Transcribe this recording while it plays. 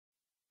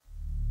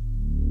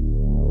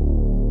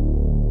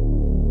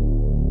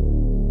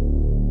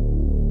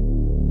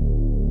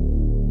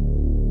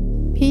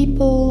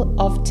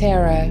of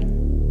terror,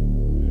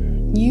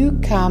 you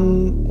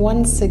come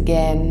once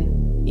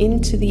again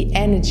into the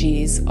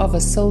energies of a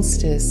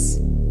solstice,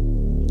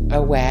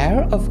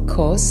 aware, of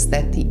course,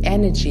 that the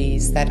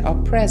energies that are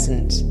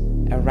present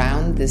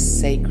around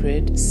this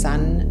sacred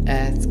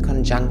Sun-Earth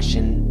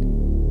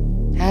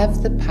conjunction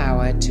have the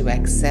power to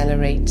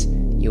accelerate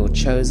your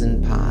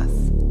chosen path.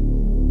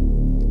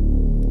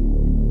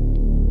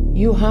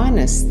 You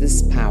harness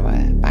this power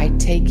by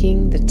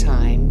taking the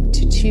time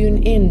to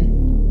tune in,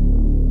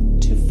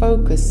 to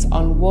focus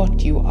on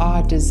what you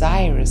are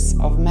desirous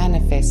of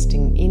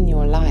manifesting in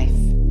your life.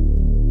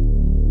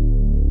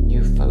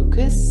 You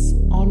focus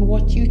on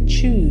what you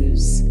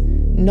choose,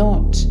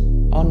 not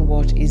on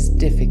what is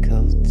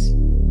difficult.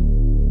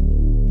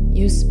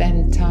 You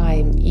spend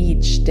time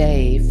each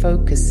day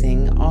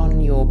focusing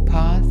on your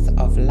path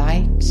of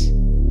light,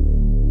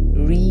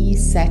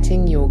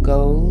 resetting your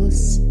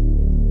goals,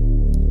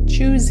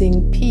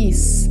 choosing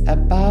peace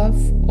above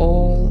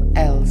all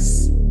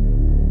else,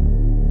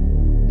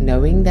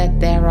 knowing that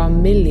there are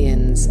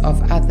millions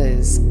of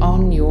others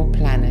on your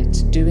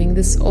planet doing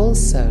this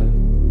also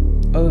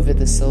over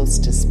the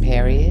solstice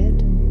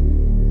period,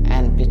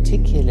 and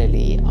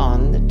particularly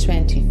on the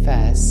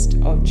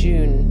 21st of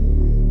June.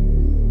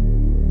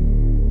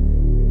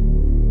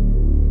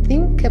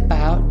 Think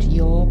about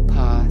your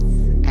path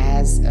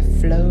as a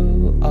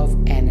flow of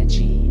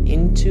energy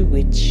into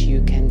which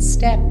you can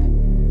step,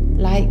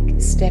 like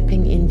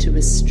stepping into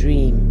a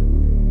stream,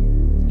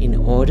 in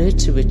order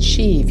to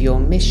achieve your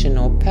mission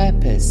or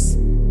purpose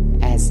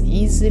as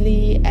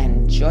easily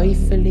and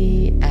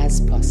joyfully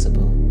as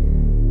possible.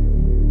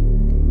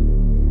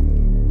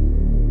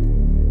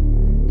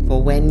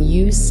 For when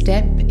you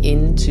step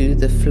into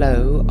the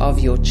flow of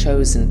your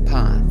chosen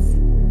path,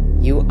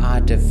 you are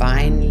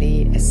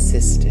divinely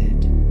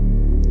assisted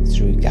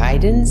through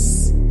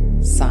guidance,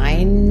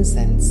 signs,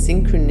 and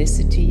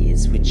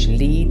synchronicities which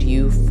lead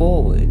you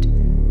forward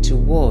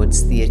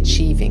towards the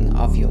achieving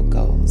of your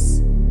goals.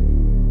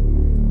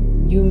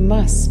 You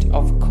must,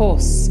 of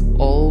course,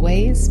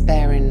 always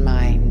bear in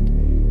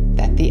mind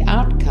that the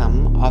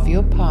outcome of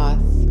your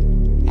path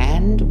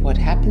and what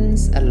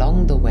happens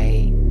along the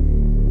way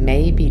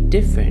may be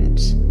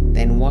different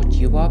than what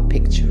you are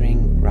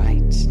picturing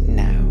right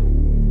now.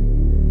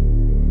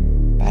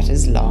 But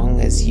as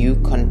long as you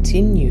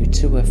continue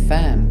to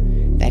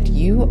affirm that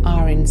you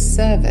are in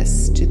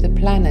service to the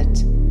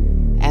planet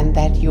and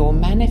that your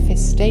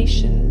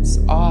manifestations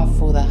are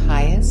for the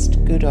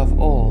highest good of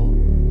all,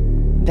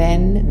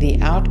 then the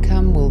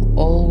outcome will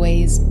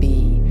always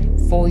be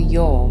for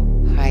your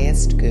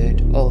highest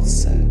good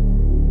also.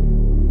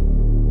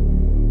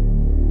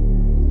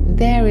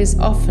 There is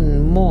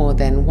often more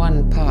than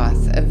one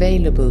path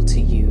available to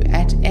you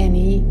at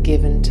any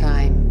given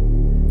time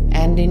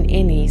and in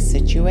any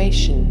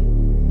situation.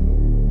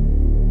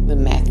 The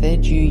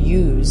method you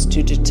use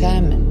to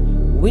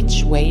determine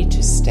which way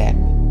to step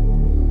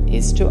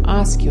is to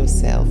ask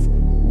yourself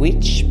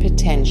which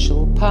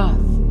potential path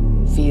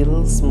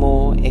feels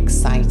more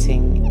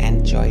exciting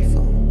and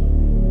joyful.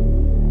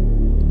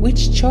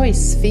 Which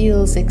choice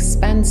feels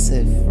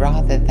expansive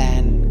rather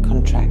than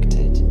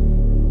contracted?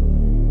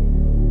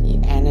 The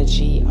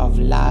energy of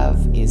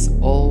love is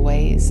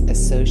always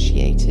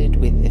associated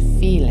with a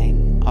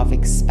feeling of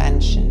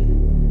expansion.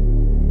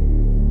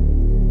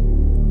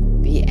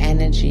 The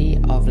energy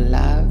of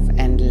love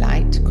and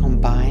light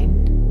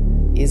combined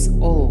is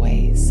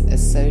always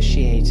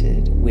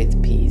associated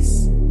with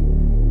peace.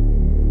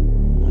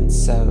 And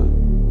so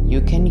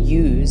you can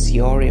use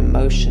your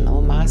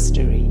emotional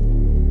mastery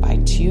by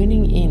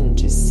tuning in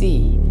to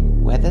see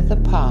whether the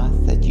path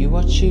that you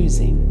are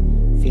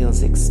choosing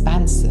feels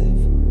expansive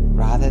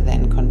rather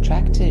than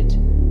contracted,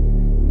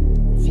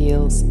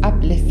 feels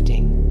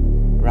uplifting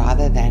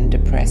rather than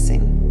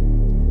depressing,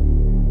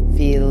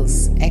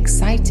 feels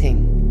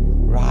exciting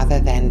rather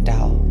than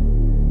dull.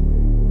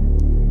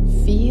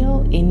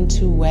 Feel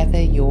into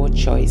whether your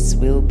choice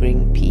will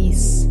bring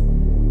peace,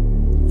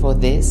 for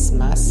this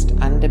must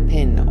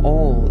underpin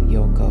all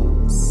your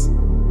goals.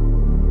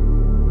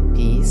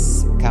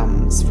 Peace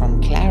comes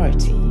from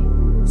clarity,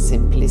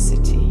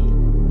 simplicity,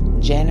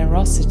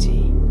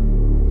 generosity,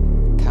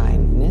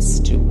 kindness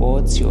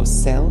towards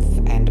yourself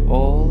and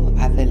all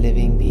other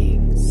living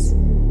beings.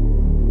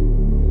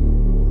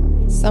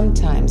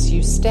 Sometimes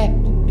you step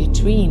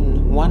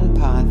between one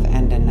path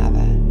and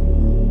another,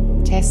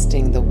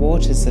 testing the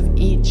waters of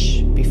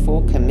each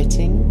before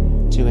committing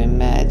to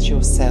immerse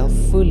yourself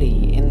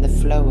fully in the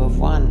flow of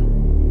one.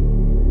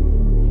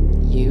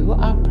 You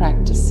are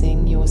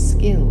practicing your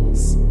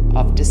skills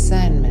of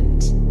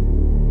discernment,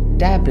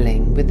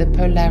 dabbling with the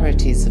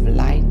polarities of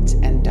light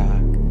and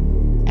dark,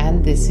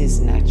 and this is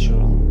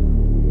natural.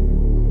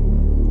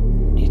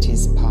 It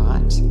is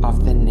part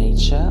of the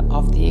nature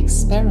of the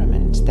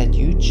experiment that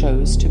you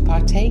chose to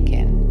partake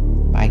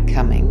in by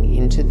coming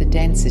into the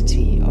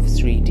density of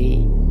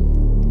 3D.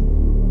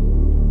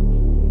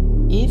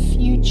 If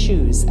you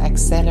choose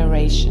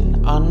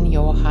acceleration on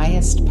your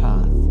highest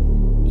path,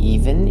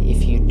 even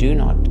if you do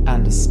not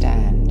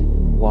understand,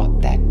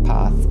 what that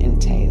path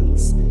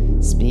entails.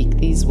 Speak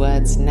these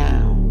words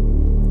now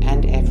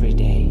and every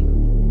day.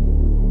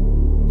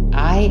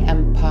 I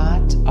am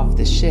part of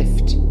the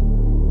shift.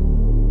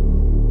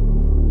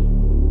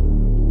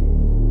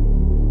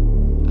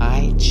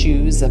 I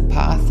choose a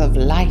path of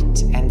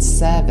light and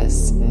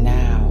service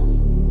now.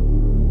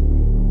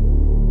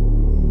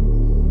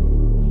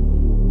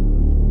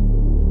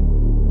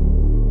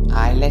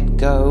 I let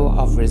go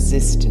of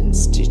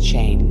resistance to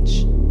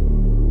change.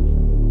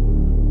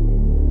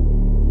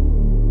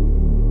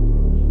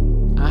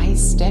 I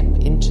step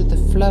into the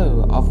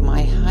flow of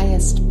my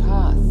highest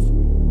path.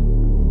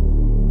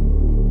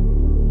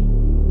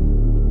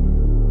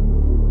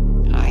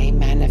 I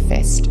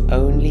manifest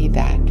only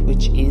that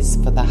which is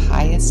for the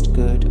highest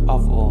good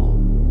of all.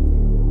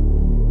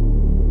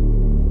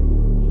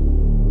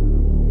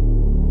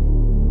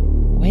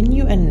 When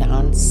you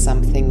announce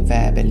something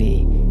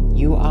verbally,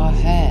 you are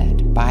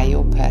heard by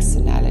your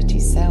personality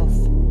self,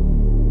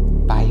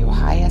 by your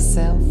higher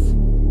self,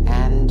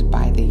 and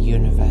by the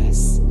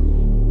universe.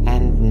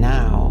 And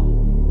now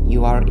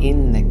you are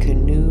in the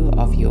canoe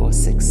of your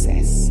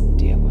success,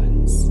 dear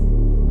ones.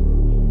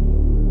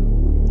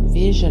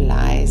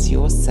 Visualize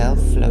yourself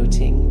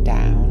floating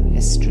down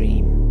a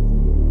stream,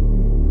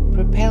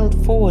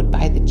 propelled forward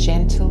by the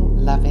gentle,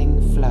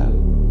 loving flow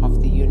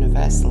of the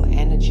universal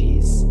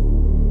energies.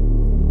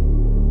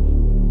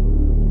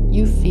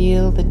 You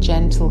feel the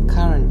gentle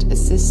current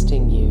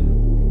assisting you.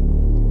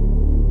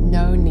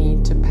 No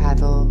need to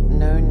paddle,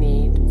 no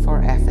need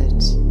for effort.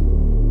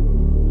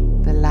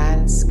 The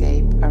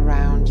landscape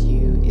around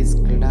you is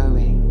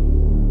glowing.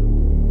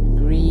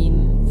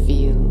 Green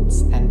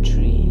fields and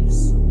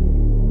trees.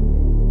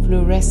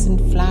 Fluorescent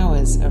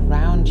flowers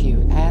around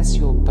you as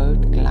your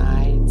boat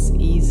glides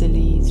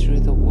easily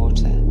through the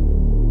water.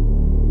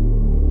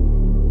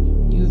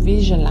 You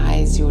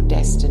visualize your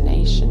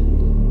destination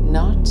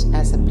not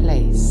as a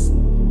place,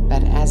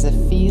 but as a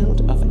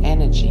field of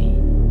energy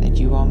that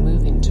you are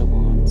moving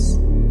towards.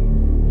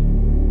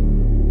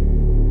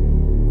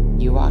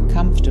 You are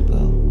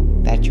comfortable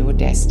that your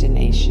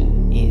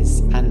destination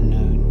is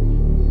unknown.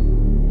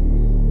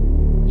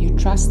 You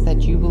trust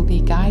that you will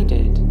be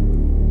guided,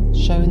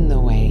 shown the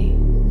way,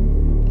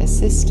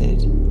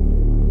 assisted.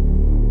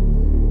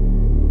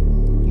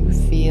 You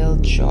feel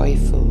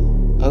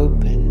joyful,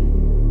 open.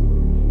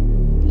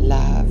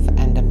 Love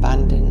and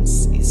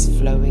abundance is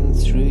flowing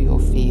through your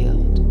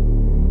field,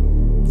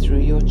 through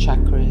your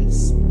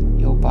chakras,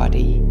 your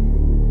body,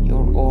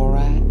 your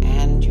aura,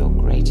 and your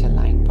greater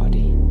light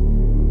body.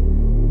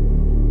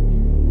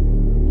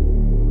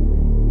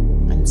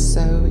 And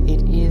so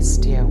it is,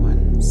 dear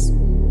ones,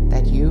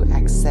 that you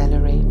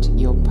accelerate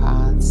your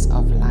paths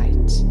of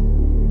light,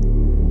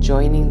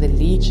 joining the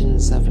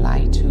legions of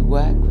light who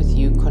work with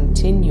you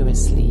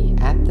continuously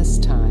at this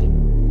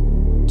time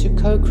to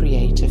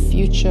co-create a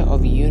future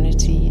of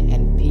unity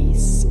and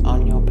peace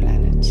on your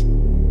planet.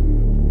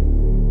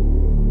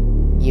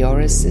 Your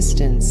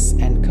assistance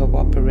and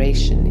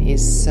cooperation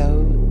is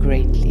so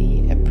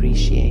greatly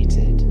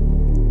appreciated.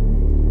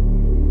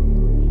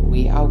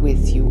 We are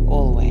with you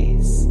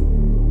always.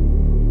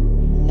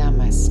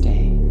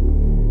 Namaste.